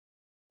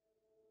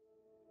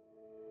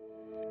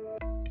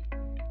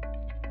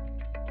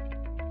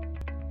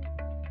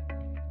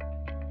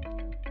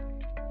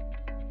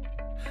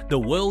The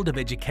world of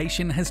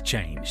education has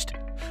changed.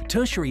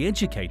 Tertiary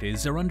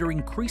educators are under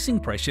increasing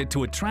pressure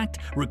to attract,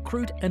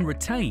 recruit and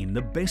retain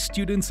the best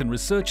students and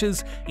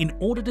researchers in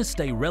order to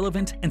stay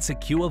relevant and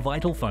secure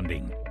vital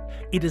funding.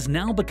 It has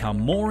now become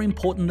more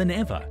important than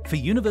ever for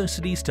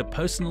universities to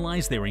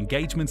personalise their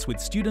engagements with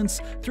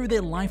students through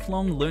their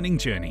lifelong learning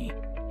journey.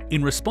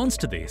 In response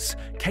to this,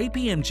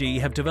 KPMG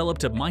have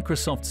developed a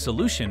Microsoft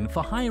solution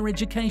for higher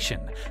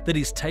education that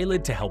is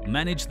tailored to help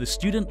manage the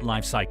student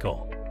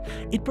lifecycle.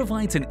 It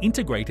provides an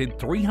integrated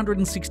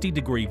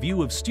 360-degree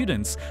view of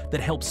students that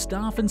helps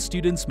staff and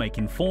students make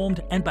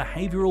informed and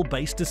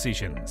behavioural-based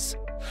decisions.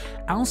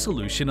 Our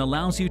solution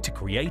allows you to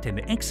create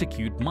and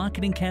execute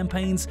marketing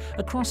campaigns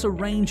across a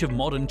range of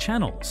modern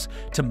channels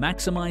to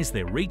maximise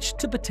their reach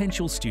to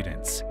potential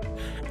students.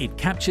 It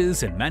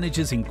captures and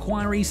manages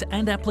inquiries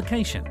and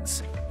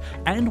applications.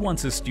 And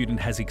once a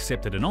student has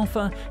accepted an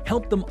offer,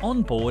 help them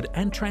onboard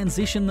and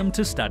transition them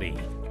to study.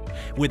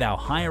 With our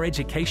higher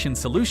education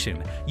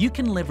solution, you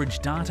can leverage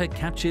data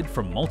captured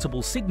from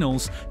multiple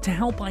signals to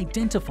help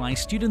identify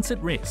students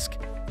at risk,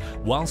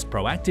 whilst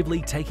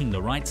proactively taking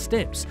the right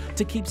steps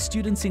to keep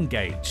students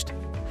engaged.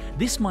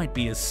 This might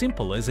be as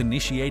simple as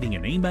initiating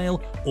an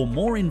email or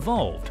more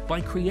involved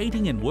by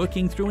creating and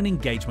working through an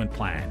engagement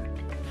plan.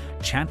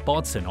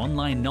 Chatbots and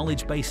online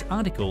knowledge-based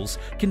articles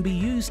can be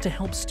used to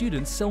help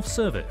students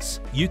self-service.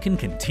 You can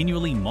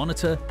continually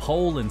monitor,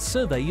 poll and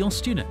survey your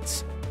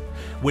students.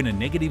 When a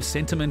negative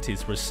sentiment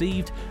is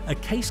received, a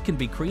case can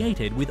be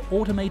created with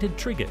automated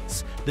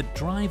triggers that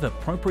drive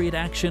appropriate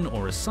action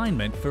or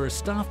assignment for a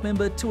staff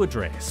member to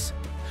address.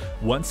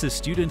 Once a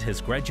student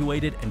has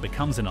graduated and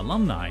becomes an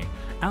alumni,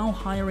 our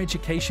higher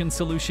education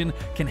solution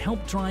can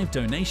help drive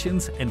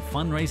donations and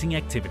fundraising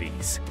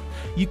activities.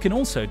 You can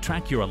also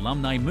track your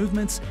alumni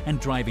movements and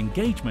drive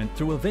engagement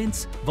through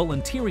events,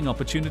 volunteering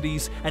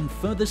opportunities, and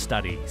further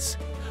studies.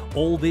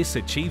 All this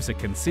achieves a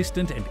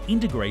consistent and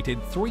integrated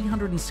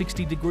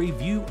 360-degree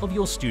view of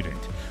your student,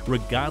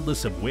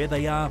 regardless of where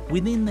they are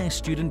within their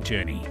student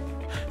journey.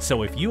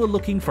 So if you are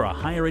looking for a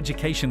higher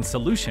education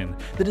solution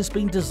that has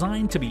been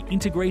designed to be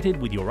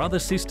integrated with your other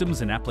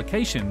systems and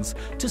applications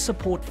to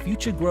support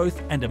future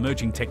growth and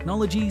emerging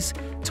technologies,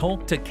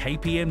 talk to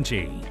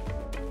KPMG.